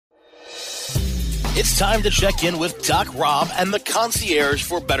It's time to check in with Doc Rob and the concierge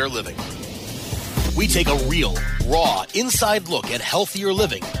for better living. We take a real, raw, inside look at healthier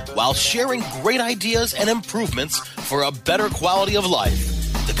living while sharing great ideas and improvements for a better quality of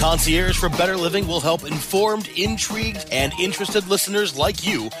life. The concierge for better living will help informed, intrigued, and interested listeners like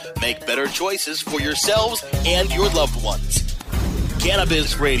you make better choices for yourselves and your loved ones.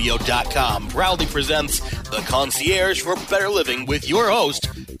 CannabisRadio.com proudly presents The Concierge for Better Living with your host,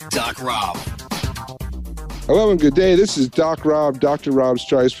 Doc Rob. Hello and good day. This is Doc Rob, Dr. Rob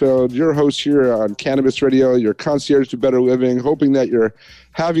Streisfeld, your host here on Cannabis Radio, your concierge to better living, hoping that you're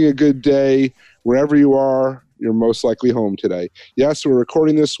having a good day wherever you are. You're most likely home today. Yes, we're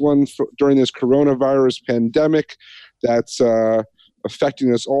recording this one during this coronavirus pandemic that's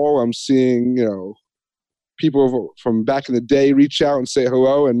affecting us all. I'm seeing, people from back in the day reach out and say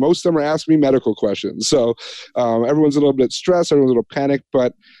hello, and most of them are asking me medical questions. So everyone's a little bit stressed, everyone's a little panicked,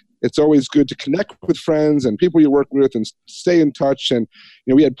 but it's always good to connect with friends and people you work with and stay in touch. And,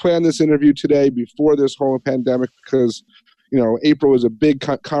 we had planned this interview today before this whole pandemic because, April is a big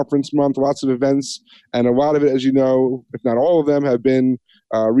conference month, lots of events, and a lot of it, as you know, if not all of them, have been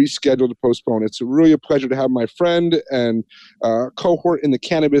rescheduled to postpone. It's really a pleasure to have my friend and cohort in the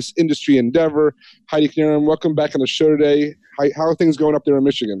cannabis industry endeavor, Heidi Knierim. Welcome back on the show today. How are things going up there in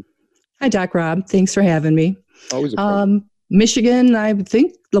Michigan? Hi, Doc Rob. Thanks for having me. Always a pleasure. Michigan, I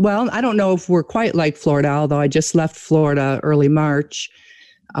think, I don't know if we're quite like Florida, although I just left Florida early March,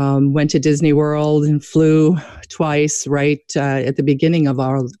 went to Disney World and flew twice right at the beginning of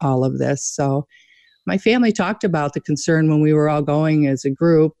all of this. So my family talked about the concern when we were all going as a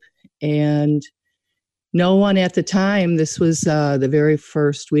group, and no one at the time, this was the very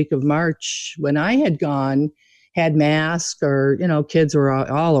first week of March when I had gone, had masks or, kids were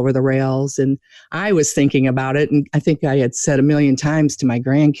all over the rails. And I was thinking about it. And I think I had said a million times to my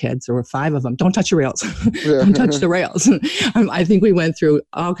grandkids, there were 5 of them, don't touch the rails. Don't touch the rails. I think we went through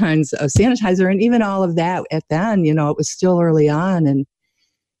all kinds of sanitizer and even all of that at then, it was still early on and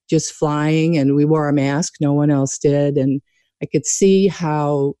just flying, and we wore a mask. No one else did. And I could see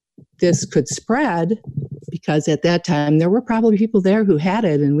how this could spread because at that time there were probably people there who had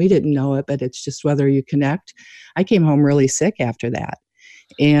it and we didn't know it, but it's just whether you connect. I came home really sick after that.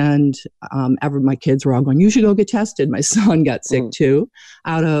 And my kids were all going, you should go get tested. My son got sick too.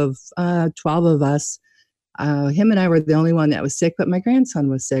 Out of 12 of us, him and I were the only one that was sick, but my grandson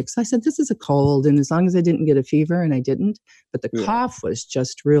was sick. So I said, this is a cold. And as long as I didn't get a fever, and I didn't, but the cough was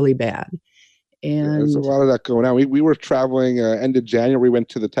just really bad. And there's a lot of that going on. We were traveling end of January. We went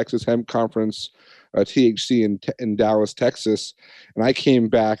to the Texas Hemp Conference, THC in Dallas, Texas, and I came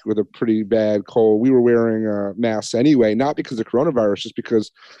back with a pretty bad cold. We were wearing masks anyway, not because of coronavirus, just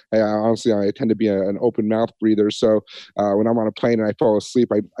because honestly I tend to be an open mouth breather. So when I'm on a plane and I fall asleep,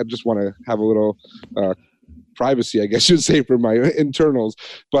 I just want to have a little privacy, I guess you'd say, for my internals.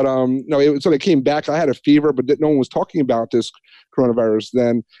 But so they came back. I had a fever, but no one was talking about this coronavirus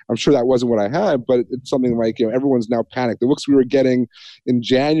then. I'm sure that wasn't what I had, but it's something like, everyone's now panicked. The looks we were getting in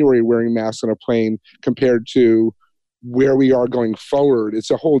January wearing masks on a plane compared to where we are going forward,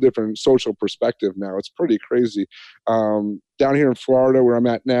 it's a whole different social perspective now. It's pretty crazy. Down here in Florida, where I'm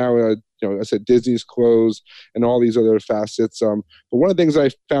at now, I said Disney's closed and all these other facets. But one of the things I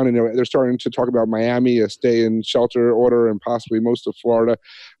found, they're starting to talk about Miami, a stay in shelter order, and possibly most of Florida.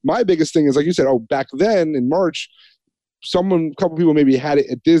 My biggest thing is, like you said, back then in March, a couple people maybe had it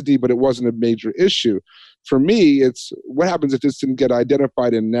at Disney, but it wasn't a major issue. For me, it's what happens if this didn't get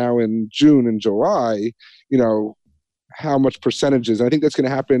identified now in June and July, how much percentages. And I think that's going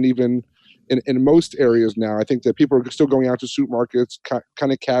to happen even in most areas now. I think that people are still going out to supermarkets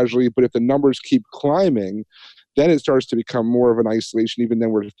kind of casually, but if the numbers keep climbing, then it starts to become more of an isolation, even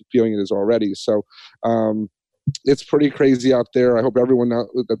then we're feeling it is already. So it's pretty crazy out there. I hope everyone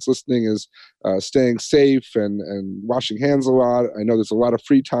that's listening is staying safe and washing hands a lot. I know there's a lot of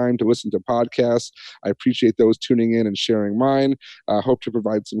free time to listen to podcasts. I appreciate those tuning in and sharing mine. I hope to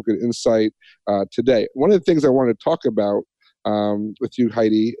provide some good insight today. One of the things I want to talk about with you,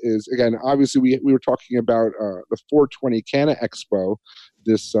 Heidi, is, again, obviously we were talking about the 420 Canna Expo,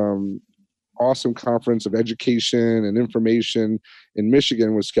 this awesome conference of education and information in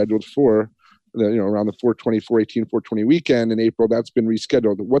Michigan was scheduled for around the 420 weekend in April. That's been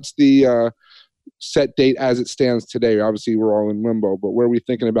rescheduled. What's the set date as it stands today? Obviously, we're all in limbo, but where are we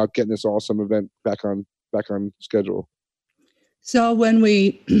thinking about getting this awesome event back on schedule? So when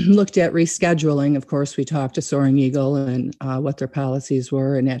we looked at rescheduling, of course, we talked to Soaring Eagle and what their policies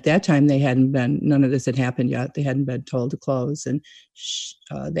were. And at that time, none of this had happened yet. They hadn't been told to close. And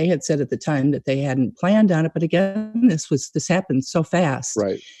they had said at the time that they hadn't planned on it. But again, this happened so fast.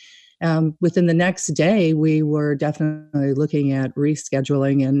 Right. Within the next day, we were definitely looking at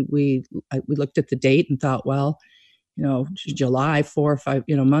rescheduling, and we looked at the date and thought, well, July, 4 or 5,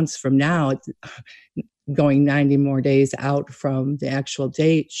 months from now, it's going 90 more days out from the actual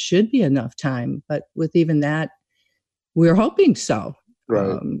date should be enough time. But with even that, we're hoping so.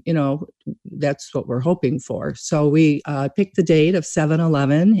 Right. That's what we're hoping for. So we picked the date of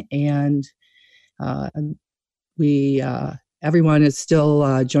 7/11, and everyone is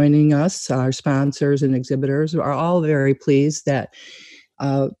still joining us. Our sponsors and exhibitors are all very pleased that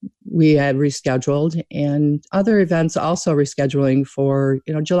we had rescheduled, and other events also rescheduling for,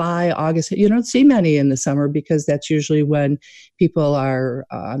 July, August. You don't see many in the summer because that's usually when people are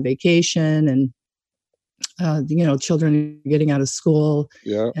on vacation and, children are getting out of school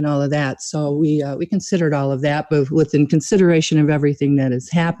and all of that. So we considered all of that, but within consideration of everything that has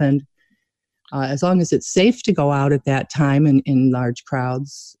happened, as long as it's safe to go out at that time in large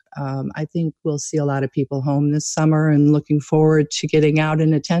crowds, I think we'll see a lot of people home this summer and looking forward to getting out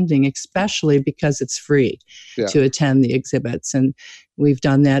and attending, especially because it's free to attend the exhibits. And we've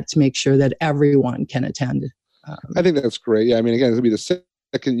done that to make sure that everyone can attend. I think that's great. Yeah, I mean, again, it's going to be the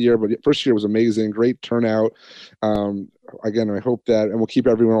second year, but the first year was amazing. Great turnout. Again, I hope that, and we'll keep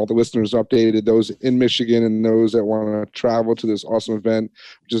all the listeners updated, those in Michigan and those that want to travel to this awesome event,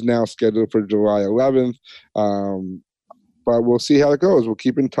 which is now scheduled for July 11th. But we'll see how it goes. We'll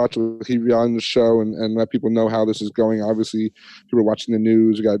keep in touch. We'll keep you on the show and let people know how this is going. Obviously, people are watching the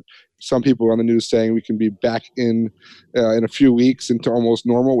news. We got some people on the news saying we can be back in a few weeks into almost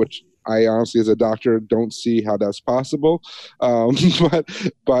normal, which I honestly, as a doctor, don't see how that's possible. But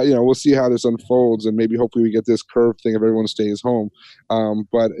we'll see how this unfolds, and maybe hopefully we get this curve thing if everyone stays home.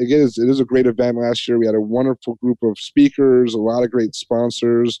 But it is a great event. Last year we had a wonderful group of speakers, a lot of great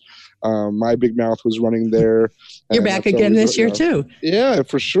sponsors. My Big Mouth was running there. You're back again this year too. Yeah,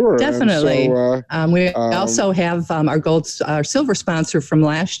 for sure. Definitely. So, we also have our silver sponsor from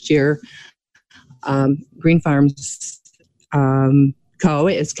last year, Green Farms Co.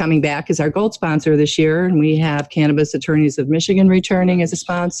 is coming back as our gold sponsor this year, and we have Cannabis Attorneys of Michigan returning as a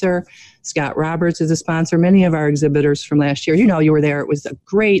sponsor. Scott Roberts is a sponsor. Many of our exhibitors from last year, you were there. It was a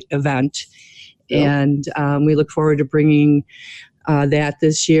great event, and we look forward to bringing that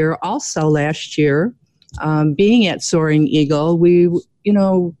this year. Also, last year, being at Soaring Eagle, we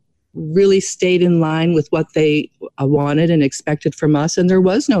really stayed in line with what they wanted and expected from us, and there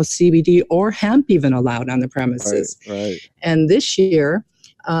was no CBD or hemp even allowed on the premises. Right. And this year,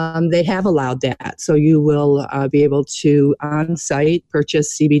 they have allowed that. So you will be able to, on site,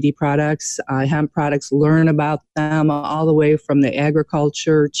 purchase CBD products, hemp products, learn about them all the way from the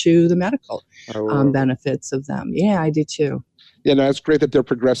agriculture to the medical benefits of them. Yeah, I do too. Yeah, no, it's great that they're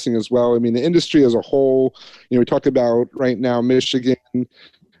progressing as well. I mean, the industry as a whole, we talk about right now Michigan.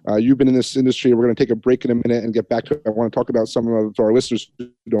 You've been in this industry. We're going to take a break in a minute and get back to it. I want to talk about some of our listeners who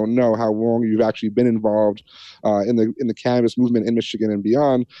don't know how long you've actually been involved in the cannabis movement in Michigan and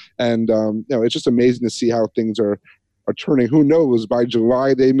beyond. And it's just amazing to see how things are turning. Who knows? By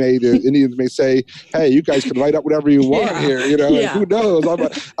July, the Indians may say, "Hey, you guys can light up whatever you want here." Who knows?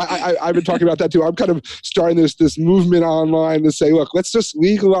 I've been talking about that too. I'm kind of starting this movement online to say, look, let's just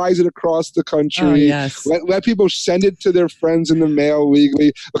legalize it across the country. Oh, yes. Let people send it to their friends in the mail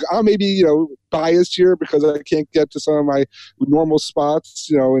legally. Look, I may be biased here because I can't get to some of my normal spots,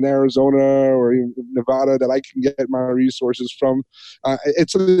 in Arizona or even Nevada that I can get my resources from.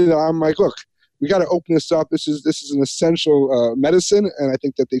 It's something that I'm like, look, we got to open this up. This is an essential medicine, and I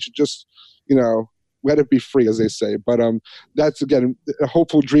think that they should just, let it be free, as they say. But that's, again, a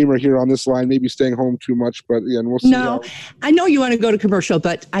hopeful dreamer here on this line, maybe staying home too much, but again, we'll see. No, I know you want to go to commercial,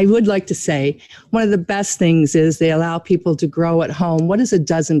 but I would like to say one of the best things is they allow people to grow at home. What is a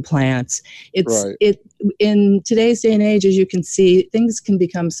dozen plants? In today's day and age, as you can see, things can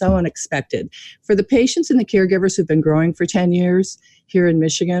become so unexpected. For the patients and the caregivers who've been growing for 10 years here in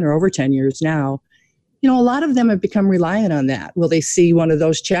Michigan, or over 10 years now, a lot of them have become reliant on that. Will they see one of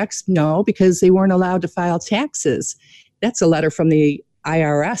those checks? No, because they weren't allowed to file taxes. That's a letter from the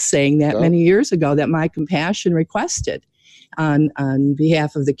IRS saying that many years ago that My Compassion requested on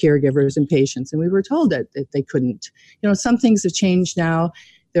behalf of the caregivers and patients. And we were told that they couldn't. Some things have changed now.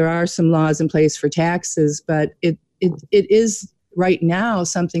 There are some laws in place for taxes, but it is right now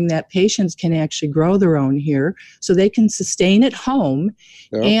something that patients can actually grow their own here, so they can sustain at home,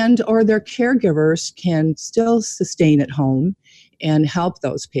 and or their caregivers can still sustain at home and help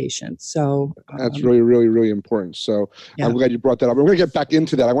those patients. So that's really, really, really important. So I'm glad you brought that up. We're going to get back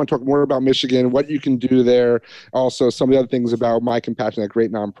into that. I want to talk more about Michigan, what you can do there. Also, some of the other things about My Compassion, that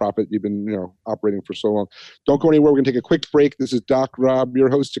great nonprofit you've been, operating for so long. Don't go anywhere. We're going to take a quick break. This is Doc Rob, your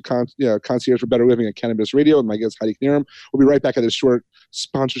host to Concierge for Better Living at Cannabis Radio, and my guest Heidi Knierim. We'll be right back at this short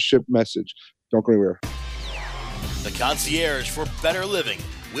sponsorship message. Don't go anywhere. The Concierge for Better Living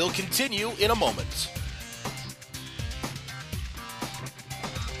will continue in a moment.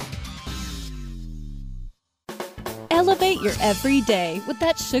 Elevate your everyday with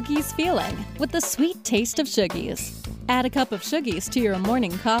that Shuggies feeling, with the sweet taste of Shuggies. Add a cup of Shuggies to your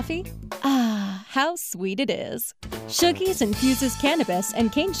morning coffee. Ah, how sweet it is. Shuggies infuses cannabis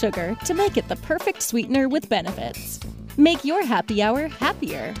and cane sugar to make it the perfect sweetener with benefits. Make your happy hour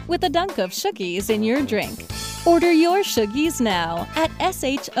happier with a dunk of Shuggies in your drink. Order your Shuggies now at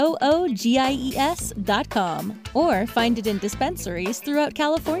SHOOGIES.com or find it in dispensaries throughout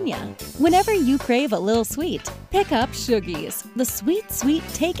California. Whenever you crave a little sweet, pick up Shuggies, the sweet, sweet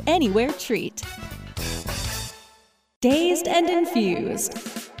take-anywhere treat. Dazed and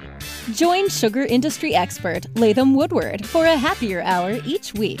Infused. Join sugar industry expert Latham Woodward for a happier hour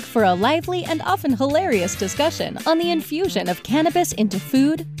each week for a lively and often hilarious discussion on the infusion of cannabis into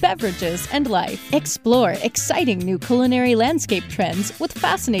food, beverages, and life. Explore exciting new culinary landscape trends with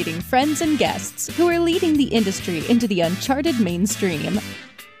fascinating friends and guests who are leading the industry into the uncharted mainstream.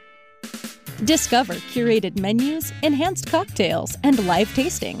 Discover curated menus, enhanced cocktails, and live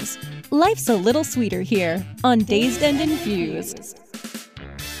tastings. Life's a little sweeter here on Dazed and Infused.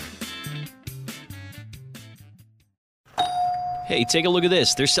 Hey, take a look at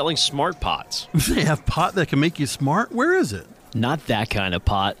this. They're selling smart pots. They have pot that can make you smart? Where is it? Not that kind of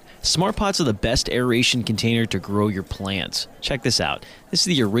pot. Smart pots are the best aeration container to grow your plants. Check this out. This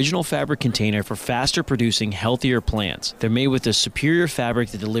is the original fabric container for faster producing, healthier plants. They're made with a superior fabric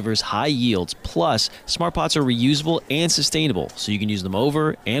that delivers high yields. Plus, smart pots are reusable and sustainable, so you can use them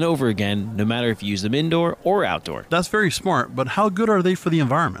over and over again, no matter if you use them indoor or outdoor. That's very smart, but how good are they for the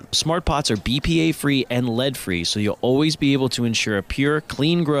environment? Smart pots are BPA-free and lead-free, so you'll always be able to ensure a pure,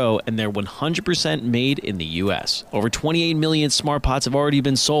 clean grow, and they're 100% made in the U.S. Over 28 million smart pots have already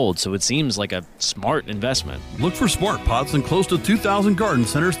been sold, so it seems like a smart investment. Look for smart pots in close to 2,000 garden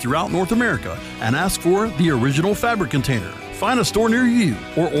centers throughout North America and ask for the original fabric container. Find a store near you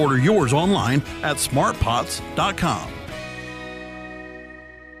or order yours online at smartpots.com.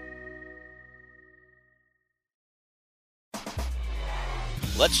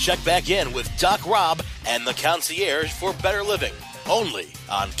 Let's check back in with Doc Rob and the Concierge for Better Living, only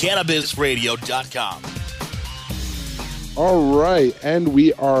on CannabisRadio.com. All right, and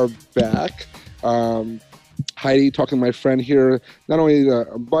we are back. Heidi, talking to my friend here, not only a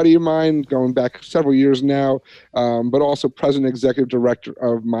buddy of mine going back several years now, but also president executive director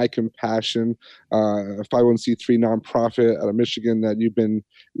of My Compassion, a 501c3 nonprofit out of Michigan that you've been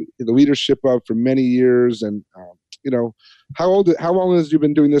the leadership of for many years. And how long has you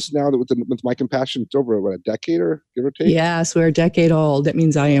been doing this now with My Compassion? It's over, a decade or give or take? Yes, we're a decade old. That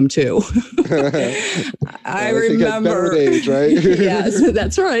means I am too. I remember. Better age, right? Yes,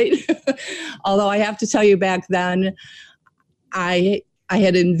 that's right. Although I have to tell you, back then, I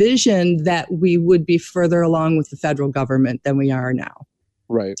had envisioned that we would be further along with the federal government than we are now.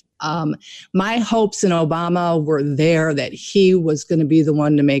 Right. My hopes in Obama were there that he was going to be the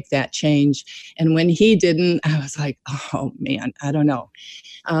one to make that change. And when he didn't, I was like, oh man, I don't know.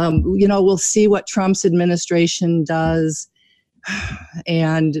 We'll see what Trump's administration does.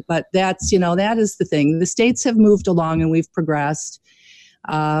 But that's, that is the thing. The states have moved along and we've progressed.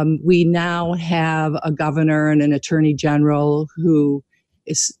 We now have a governor and an attorney general who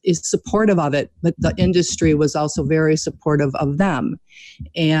is supportive of it, but the industry was also very supportive of them.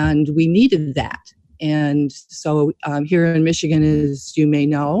 And we needed that. And so here in Michigan, as you may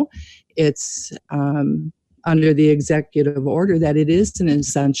know, it's under the executive order that it is an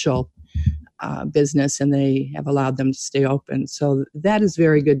essential business, and they have allowed them to stay open. So that is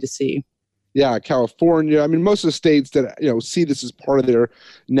very good to see. Yeah, California. I mean, most of the states that see this as part of their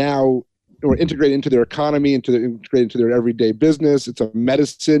now or integrate into their economy, integrate into their everyday business. It's a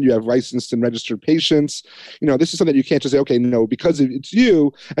medicine. You have licensed and registered patients. This is something you can't just say, okay, no, because it's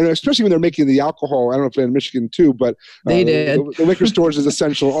you. And especially when they're making the alcohol, I don't know if they're in Michigan too, but they did. The liquor stores is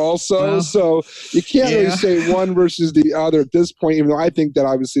essential also. Well, so you can't really say one versus the other at this point, even though I think that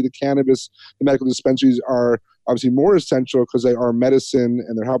obviously the cannabis, the medical dispensaries are obviously more essential because they are medicine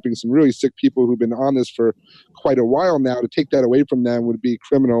and they're helping some really sick people who've been on this for quite a while now. To take that away from them would be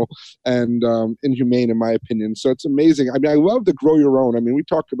criminal and inhumane, in my opinion. So it's amazing. I mean, I love to grow your own. I mean, we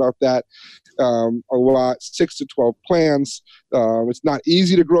talked about that a lot, 6 to 12 plants. It's not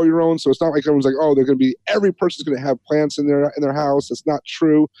easy to grow your own. So it's not like everyone's like, oh, they're going to be, every person's going to have plants in their house. It's not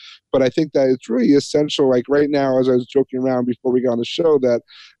true. But I think that it's really essential. Like right now, as I was joking around before we got on the show, that,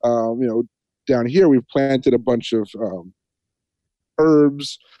 down here, we've planted a bunch of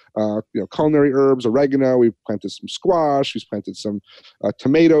herbs, culinary herbs, oregano. We've planted some squash. We've planted some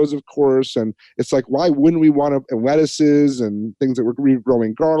tomatoes, of course. And it's like, why wouldn't we want to, and lettuces and things that we're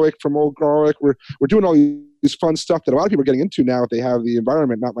regrowing, garlic from old garlic. We're doing all these fun stuff that a lot of people are getting into now if they have the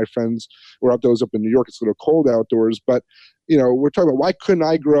environment. Not my friends or those up in New York. It's a little cold outdoors. But, we're talking about why couldn't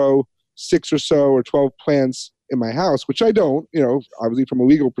I grow 6 or so or 12 plants in my house, which I don't, obviously from a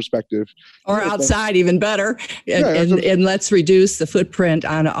legal perspective. Or outside, even better. And let's reduce the footprint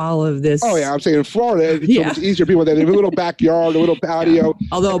on all of this. Oh, yeah. I'm saying in Florida, it's so much easier. People that have a little backyard, a little patio.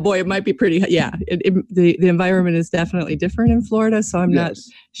 Although, boy, it might be pretty, the environment is definitely different in Florida. So I'm not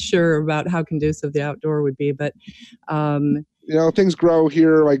sure about how conducive the outdoor would be. But, things grow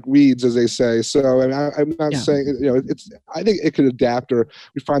here like weeds, as they say. So I'm not saying, I think it could adapt or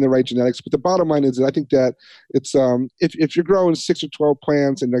we find the right genetics. But the bottom line is that I think that it's, if you're growing 6 or 12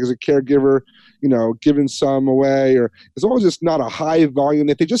 plants and as a caregiver, giving some away, or as long as it's not a high volume,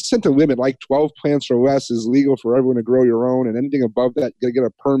 if they just set a limit, like 12 plants or less is legal for everyone to grow your own, and anything above that, you got to get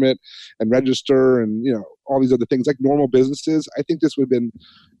a permit and register and, all these other things like normal businesses. I think this would have been,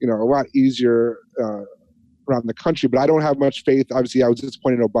 a lot easier, around the country, but I don't have much faith. Obviously, I was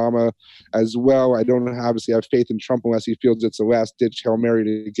disappointed in Obama as well. I don't obviously have faith in Trump unless he feels it's a last-ditch Hail Mary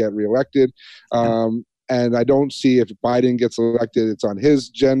to get reelected. And I don't see if Biden gets elected, it's on his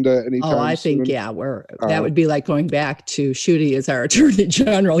agenda anytime soon. I think, that would be like going back to Schuette as our attorney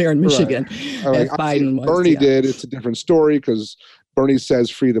general here in Michigan. Right. If Biden was, Bernie did, it's a different story because Bernie says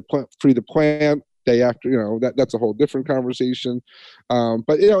free the plant. Day after, that's a whole different conversation.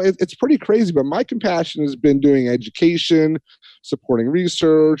 But, it's pretty crazy. But my compassion has been doing education, supporting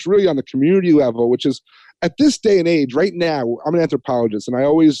research, really on the community level, which is at this day and age, right now, I'm an anthropologist, and I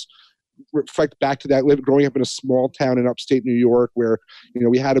always reflect back to that growing up in a small town in upstate New York where,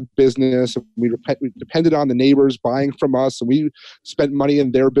 we had a business, and we depended on the neighbors buying from us, and we spent money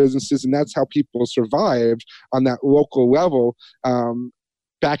in their businesses, and that's how people survived on that local level.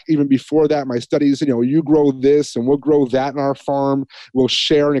 Back even before that, my studies, you grow this and we'll grow that in our farm. We'll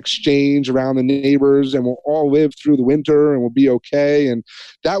share and exchange around the neighbors and we'll all live through the winter and we'll be okay. And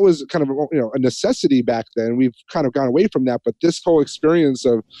that was kind of, a necessity back then. We've kind of gone away from that. But this whole experience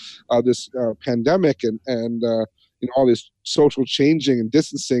of this pandemic and all this social changing and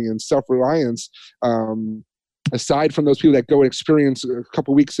distancing and self-reliance, aside from those people that go and experience a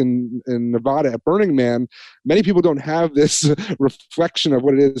couple weeks in Nevada at Burning Man, many people don't have this reflection of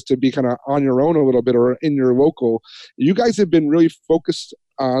what it is to be kind of on your own a little bit or in your local. You guys have been really focused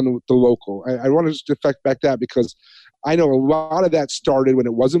on the local. I want to just reflect back that because I know a lot of that started when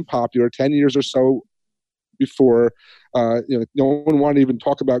it wasn't popular 10 years or so before. No one wanted to even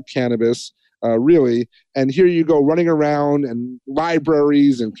talk about cannabis. Really. And here you go running around and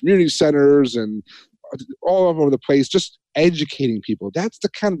libraries and community centers and all over the place, just educating people. That's the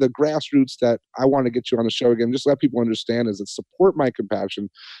kind of the grassroots that I want to get you on the show again. Just let people understand is that support My Compassion,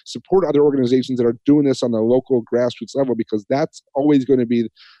 support other organizations that are doing this on the local grassroots level, because that's always going to be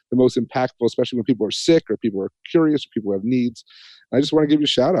the most impactful, especially when people are sick or people are curious or people have needs. I just want to give you a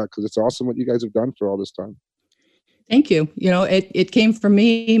shout out because it's awesome what you guys have done for all this time. Thank you. It came from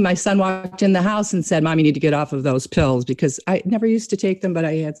me. My son walked in the house and said, "Mom, you need to get off of those pills," because I never used to take them, but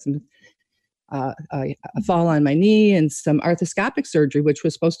I had some a fall on my knee and some arthroscopic surgery, which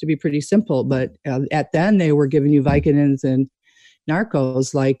was supposed to be pretty simple. But at then they were giving you Vicodins and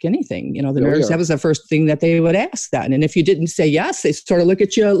narcos like anything. The nurse, that was the first thing that they would ask then. And if you didn't say yes, they sort of look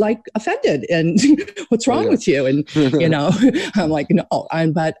at you like offended and what's wrong with you? And, I'm like, no.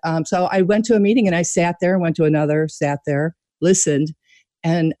 So I went to a meeting and I sat there, went to another, sat there, listened.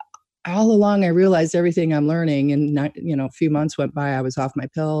 And all along I realized everything I'm learning. And, a few months went by, I was off my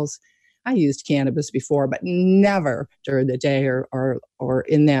pills. I used cannabis before, but never during the day or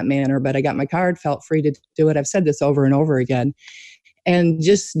in that manner. But I got my card, felt free to do it. I've said this over and over again. And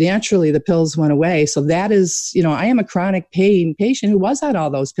just naturally, the pills went away. So that is, I am a chronic pain patient who was on all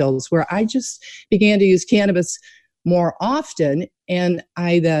those pills, where I just began to use cannabis more often. And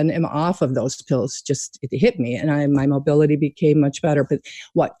I then am off of those pills. Just it hit me and my mobility became much better. But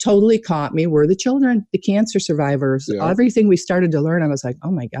what totally caught me were the children, the cancer survivors, everything we started to learn. I was like,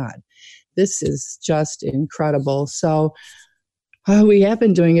 oh my God, this is just incredible. So we have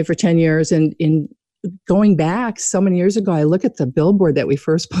been doing it for 10 years. And in going back so many years ago, I look at the billboard that we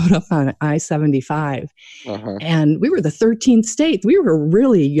first put up on I-75, and we were the 13th state. We were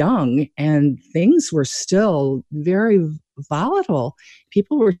really young, and things were still very volatile.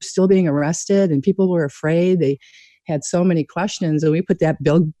 People were still being arrested, and people were afraid. They had so many questions, and we put that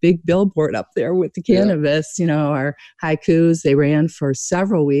big billboard up there with the cannabis, our haikus. They ran for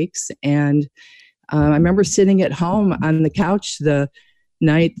several weeks, and I remember sitting at home on the couch the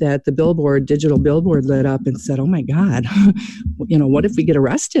night that the digital billboard lit up, and said, oh my God, what if we get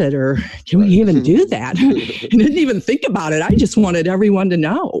arrested, or can we even do that? I didn't even think about it. I just wanted everyone to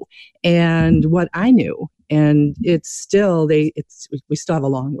know and what I knew. And we still have a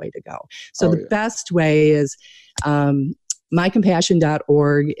long way to go. So the best way is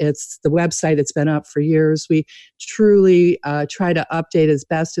mycompassion.org. It's the website. It's been up for years. We truly try to update as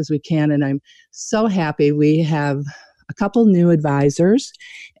best as we can. And I'm so happy we have a couple new advisors,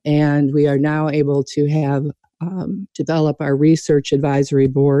 and we are now able to have develop our research advisory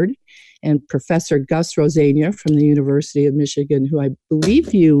board. And Professor Gus Rosania from the University of Michigan, who I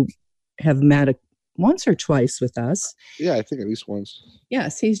believe you have met once or twice with us. Yeah, I think at least once.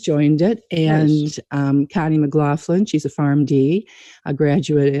 Yes, he's joined it. And nice. Connie McLaughlin, she's a PharmD, a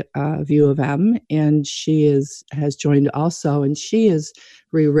graduate of U of M, and she has joined also, and she has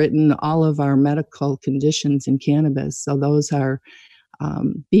rewritten all of our medical conditions in cannabis. So those are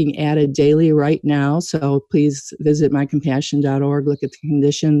being added daily right now. So please visit mycompassion.org, look at the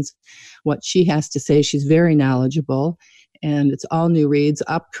conditions, what she has to say. She's very knowledgeable. And it's all new reads,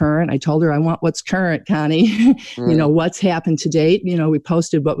 up current. I told her I want what's current, Connie. What's happened to date. We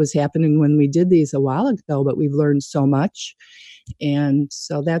posted what was happening when we did these a while ago, but we've learned so much. And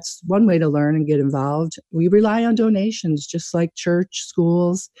so that's one way to learn and get involved. We rely on donations, just like church,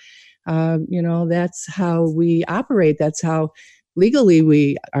 schools. That's how we operate. That's how legally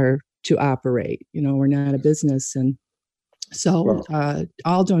we are to operate. We're not a business. And so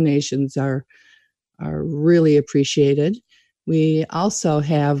all donations are really appreciated. We also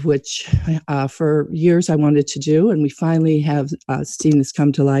have, which for years I wanted to do, and we finally have seen this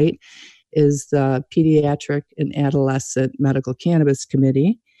come to light, is the Pediatric and Adolescent Medical Cannabis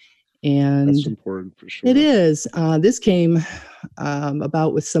Committee. And that's important for sure. It is. This came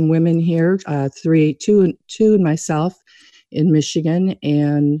about with some women here, two and myself in Michigan,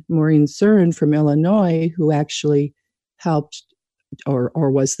 and Maureen Cern from Illinois, who actually helped or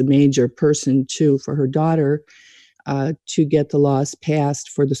was the major person for her daughter to get the laws passed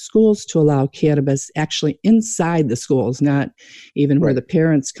for the schools to allow cannabis actually inside the schools, not even where the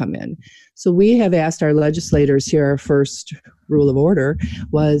parents come in. So we have asked our legislators here, our first rule of order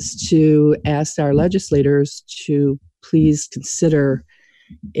was to ask our legislators to please consider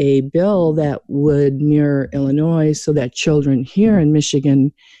a bill that would mirror Illinois so that children here in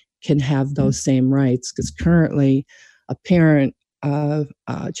Michigan can have those same rights. Because currently a parent of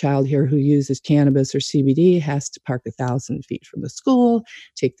a child here who uses cannabis or CBD has to park 1,000 feet from the school,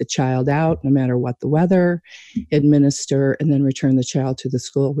 take the child out no matter what the weather, administer, and then return the child to the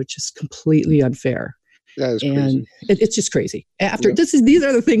school, which is completely unfair. That is crazy. And it's just crazy. These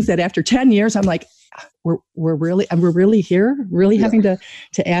are the things that after 10 years, I'm like, we're really here, having to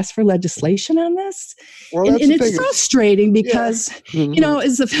ask for legislation on this. Well, and it's frustrating because,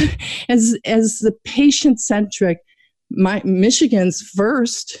 as the patient-centric, Michigan's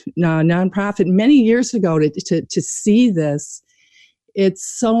first nonprofit many years ago to see this, it's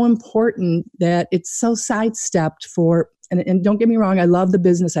so important that it's so sidestepped and don't get me wrong, I love the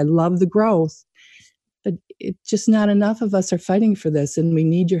business, I love the growth, but it's just not enough of us are fighting for this, and we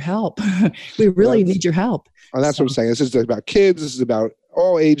need your help. We really need your help. And that's what I'm saying. This is about kids. This is about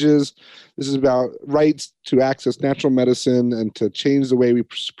all ages. This is about rights to access natural medicine and to change the way we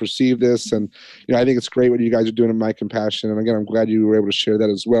perceive this. And, I think it's great what you guys are doing in My Compassion. And again, I'm glad you were able to share that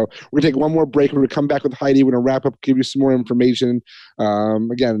as well. We're going to take one more break. We're going to come back with Heidi. We're going to wrap up, give you some more information.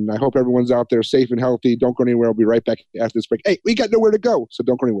 Again, I hope everyone's out there safe and healthy. Don't go anywhere. We'll be right back after this break. Hey, we got nowhere to go, so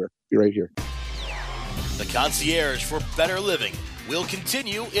don't go anywhere. Be right here. The Concierge for Better Living will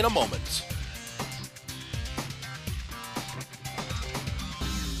continue in a moment.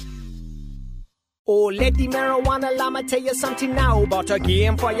 Oh, let the marijuana llama tell you something now about a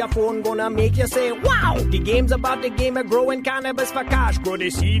game for your phone gonna make you say, wow! The game's about the game of growing cannabis for cash. Grow the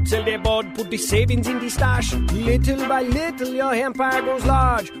seed, sell the bud, put the savings in the stash. Little by little, your empire grows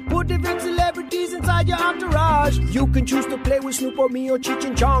large. Put different celebrities inside your entourage. You can choose to play with Snoop or me or Cheech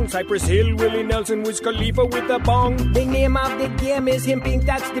and Chong, Cypress Hill, Willie Nelson, Wiz Khalifa with a bong. The name of the game is Hemp Inc.,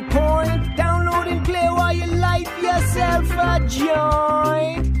 that's the point. Download and play while you light yourself a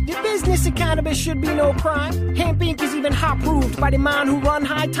joint. The business of cannabis should be no crime. Hemp Inc. is even hot-proofed by the man who run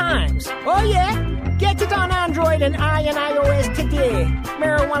High Times. Oh yeah? Get it on Android and iOS today.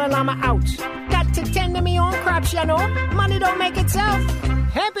 Marijuana Llama out. Got to tend to me own crops, you know. Money don't make itself.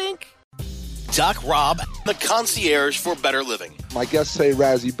 Hemp Inc. Doc Rob, the concierge for better living. My guests say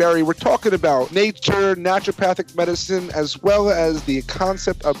Razzie Berry. We're talking about nature, naturopathic medicine, as well as the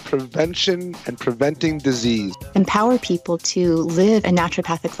concept of prevention and preventing disease. Empower people to live a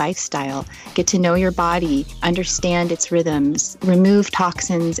naturopathic lifestyle, get to know your body, understand its rhythms, remove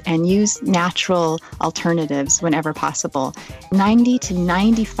toxins, and use natural alternatives whenever possible. 90 to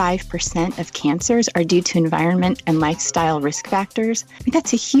 95% of cancers are due to environment and lifestyle risk factors. I mean,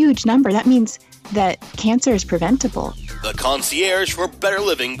 that's a huge number. That means that cancer is preventable. The concierge for better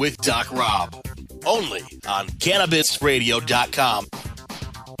living with Doc Rob. Only on CannabisRadio.com.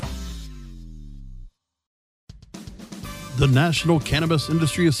 The National Cannabis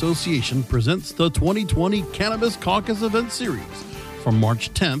Industry Association presents the 2020 Cannabis Caucus Event Series from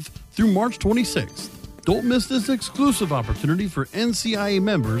March 10th through March 26th. Don't miss this exclusive opportunity for NCIA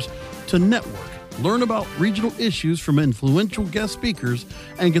members to network, learn about regional issues from influential guest speakers,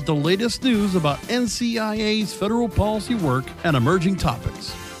 and get the latest news about NCIA's federal policy work and emerging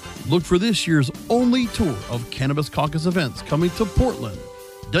topics. Look for this year's only tour of Cannabis Caucus events coming to Portland,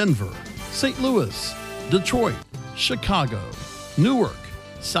 Denver, St. Louis, Detroit, Chicago, Newark,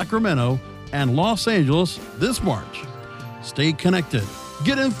 Sacramento, and Los Angeles this March. Stay connected,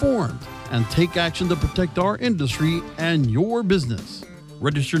 get informed, and take action to protect our industry and your business.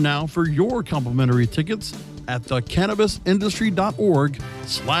 Register now for your complimentary tickets at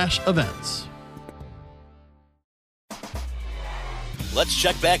thecannabisindustry.org/events. Let's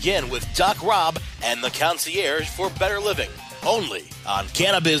check back in with Doc Rob and the concierge for better living. Only on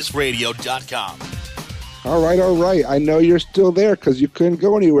CannabisRadio.com. All right. I know you're still there because you couldn't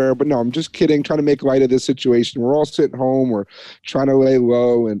go anywhere, but no, I'm just kidding. Trying to make light of this situation. We're all sitting home. We're trying to lay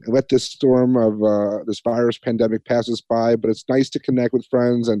low and let this storm of this virus pandemic pass us by. But it's nice to connect with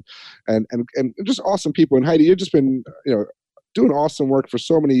friends and just awesome people. And Heidi, you've just been, doing awesome work for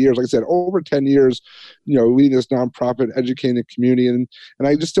so many years. Like I said, over 10 years, leading this nonprofit, educating the community. And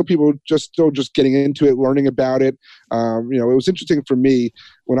I just tell people still getting into it, learning about it. It was interesting for me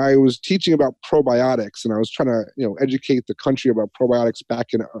when I was teaching about probiotics and I was trying to, educate the country about probiotics back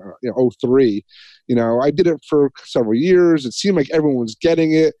in 2003. I did it for several years. It seemed like everyone was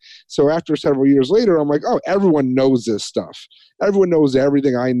getting it. So after several years later, I'm like, oh, everyone knows this stuff. Everyone knows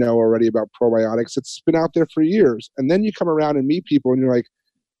everything I know already about probiotics. It's been out there for years. And then you come around and meet people and you're like,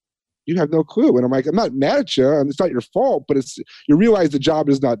 you have no clue. And I'm like, I'm not mad at you, and it's not your fault, but you realize the job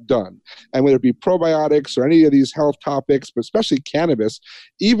is not done. And whether it be probiotics or any of these health topics, but especially cannabis,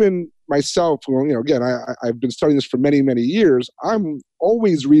 even myself, again, I've been studying this for many, many years. I'm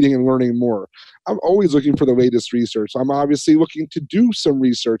always reading and learning more. I'm always looking for the latest research. I'm obviously looking to do some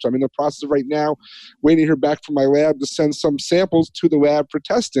research. I'm in the process right now, waiting to hear back from my lab to send some samples to the lab for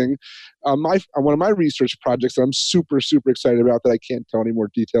testing. On one of my research projects that I'm super, super excited about that I can't tell any more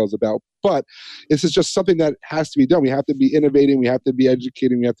details about. But this is just something that has to be done. We have to be innovating. We have to be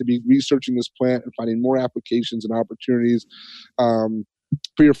educating. We have to be researching this plant and finding more applications and opportunities.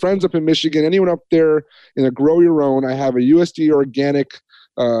 For your friends up in Michigan, anyone up there in a grow your own, I have a USDA organic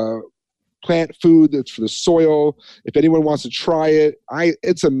plant food that's for the soil. If anyone wants to try it,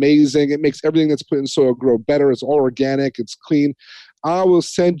 it's amazing. It makes everything that's put in soil grow better. It's all organic. It's clean. I will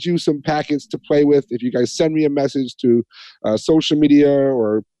send you some packets to play with. If you guys send me a message to social media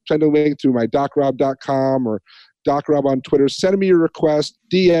or send a link to my docrob.com or Doc Rob on Twitter, send me your request,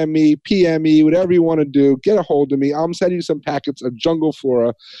 DM me, PM me, whatever you want to do, get a hold of me. I'm sending you some packets of Jungle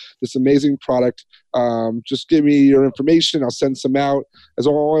Flora, this amazing product. Just give me your information. I'll send some out. As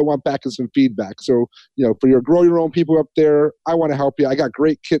all I want back is some feedback. So, for your grow your own people up there, I want to help you. I got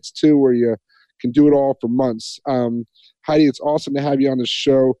great kits too where you can do it all for months. Heidi, it's awesome to have you on the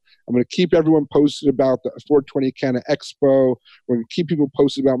show. I'm going to keep everyone posted about the 420 Canna Expo. We're going to keep people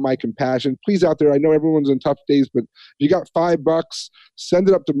posted about My Compassion. Please out there, I know everyone's in tough days, but if you got $5, send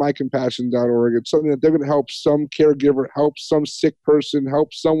it up to mycompassion.org. It's something that they're going to help some caregiver, help some sick person,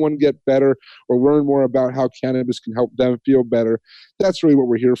 help someone get better, or learn more about how cannabis can help them feel better. That's really what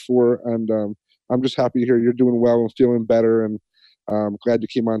we're here for. And I'm just happy to hear you're doing well and feeling better. And I'm glad you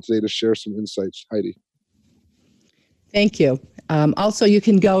came on today to share some insights. Heidi. Thank you. Also, you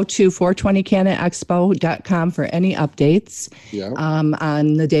can go to 420cannaexpo.com for any updates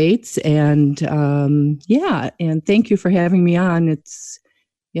on the dates. And and thank you for having me on. I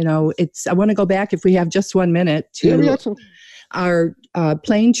want to go back, if we have just 1 minute, to our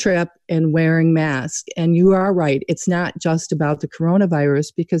plane trip and wearing masks. And you are right. It's not just about the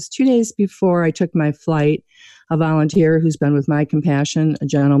coronavirus, because 2 days before I took my flight, a volunteer who's been with My Compassion, a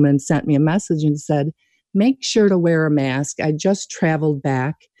gentleman, sent me a message and said, make sure to wear a mask. I just traveled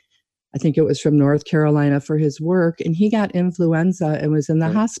back. I think it was from North Carolina for his work, and he got influenza and was in the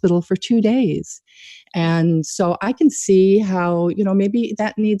hospital for 2 days. And so I can see how, maybe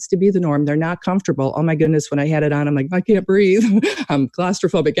that needs to be the norm. They're not comfortable. Oh my goodness, when I had it on, I'm like, I can't breathe. I'm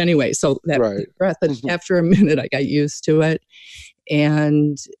claustrophobic anyway. So that breath, but after a minute, I got used to it.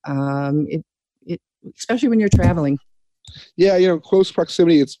 And it especially when you're traveling. Yeah, close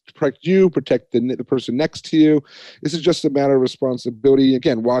proximity, it's to protect you, protect the person next to you. This is just a matter of responsibility.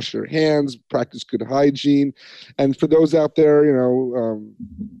 Again, wash your hands, practice good hygiene. And for those out there,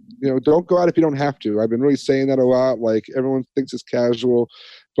 don't go out if you don't have to. I've been really saying that a lot. Like, everyone thinks it's casual,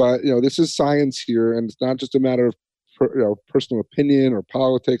 but, this is science here, and it's not just a matter of personal opinion or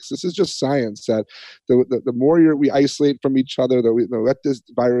politics. This is just science, that the more we isolate from each other, that we let this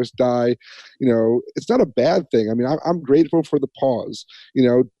virus die, it's not a bad thing. I mean, I'm grateful for the pause.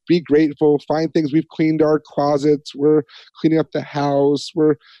 Be grateful, find things. We've cleaned our closets. We're cleaning up the house.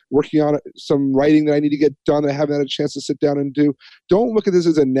 We're working on some writing that I need to get done that I haven't had a chance to sit down and do. Don't look at this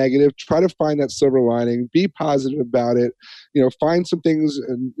as a negative. Try to find that silver lining. Be positive about it. Find some things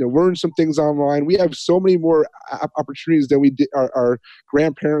and learn some things online. We have so many more opportunities than we did, our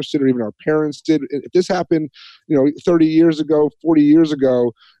grandparents did, or even our parents did. If this happened, 30 years ago, 40 years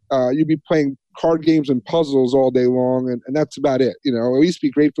ago, you'd be playing card games and puzzles all day long, and that's about it. At least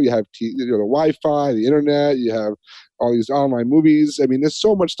be grateful you have the Wi-Fi, the internet, you have all these online movies. I mean, there's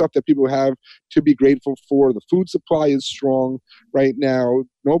so much stuff that people have to be grateful for. The food supply is strong right now.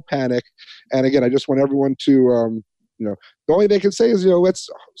 No panic. And again, I just want everyone to, the only thing they can say is, let's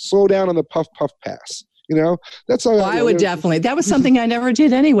slow down on the puff pass. That's all. I would definitely. That was something I never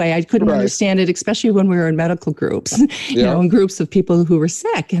did anyway. I couldn't understand it, especially when we were in medical groups, in groups of people who were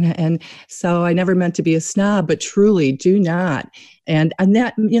sick. And so I never meant to be a snob, but truly do not. And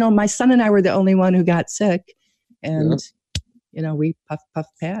that, my son and I were the only one who got sick, and, we puff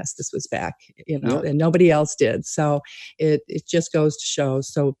past. This was back, and nobody else did. So it just goes to show.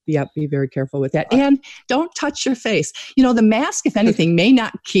 So be very careful with that. And don't touch your face. The mask, if anything, may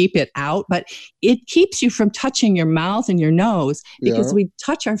not keep it out, but it keeps you from touching your mouth and your nose, because we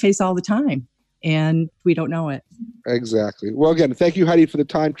touch our face all the time and we don't know it. Exactly. Well, again, thank you, Heidi, for the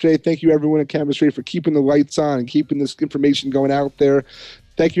time today. Thank you, everyone at Cannabis Radio, for keeping the lights on and keeping this information going out there.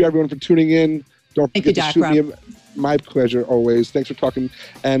 Thank you, everyone, for tuning in. Don't forget to shoot me. My pleasure, always. Thanks for talking.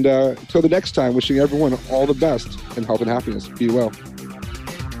 And until the next time, wishing everyone all the best in health and happiness. Be well.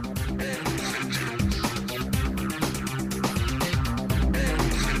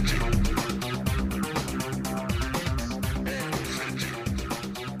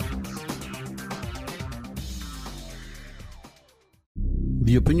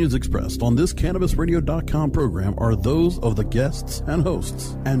 The opinions expressed on this CannabisRadio.com program are those of the guests and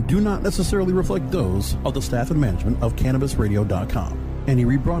hosts and do not necessarily reflect those of the staff and management of CannabisRadio.com. Any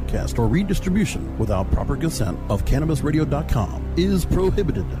rebroadcast or redistribution without proper consent of CannabisRadio.com is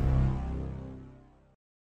prohibited.